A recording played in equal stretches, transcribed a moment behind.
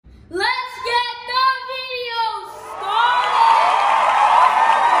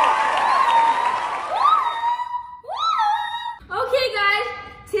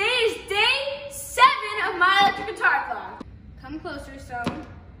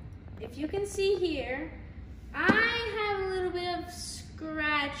if you can see here, I have a little bit of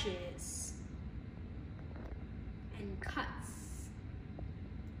scratches and cuts.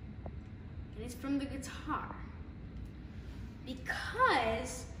 And it's from the guitar.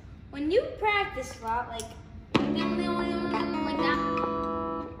 Because when you practice a lot, like that,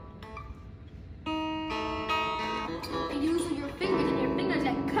 you use your fingers, and your fingers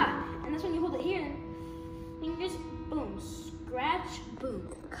that cut. And that's when you hold it here, and fingers, boom, scratch, boom,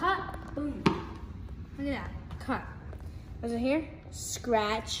 cut, boom. Look at that, cut. Was it here?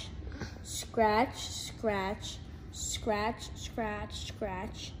 Scratch, scratch, scratch, scratch, scratch,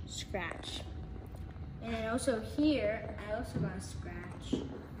 scratch, scratch. And then also here, I also got a scratch and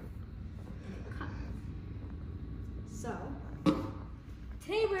a cut. So,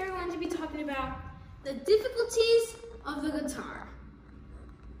 today we're going to be talking about the difficulties of the guitar.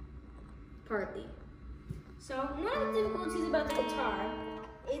 Partly. So, one of the difficulties about the guitar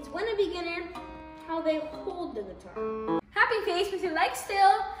is when a beginner, how they hold the guitar. Happy face with your legs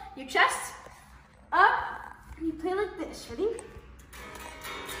still, your chest up, and you play like this. Ready?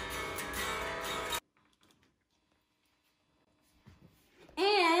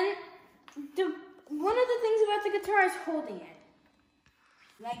 And one of the things about the guitar is holding it.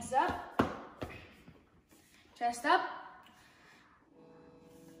 Legs up, chest up,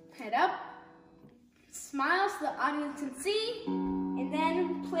 head up, smile so the audience can see, and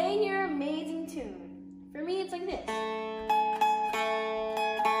then play your amazing tune. For me, it's like this.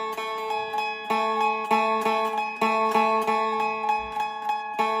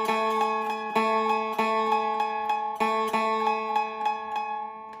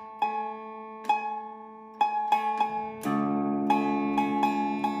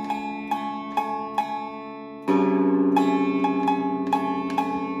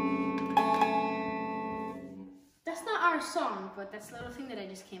 Song, but that's the little thing that I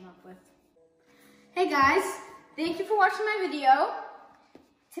just came up with. Hey guys, thank you for watching my video.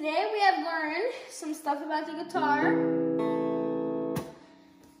 Today we have learned some stuff about the guitar,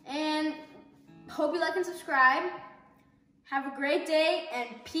 and hope you like and subscribe. Have a great day, and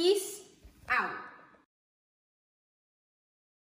peace out.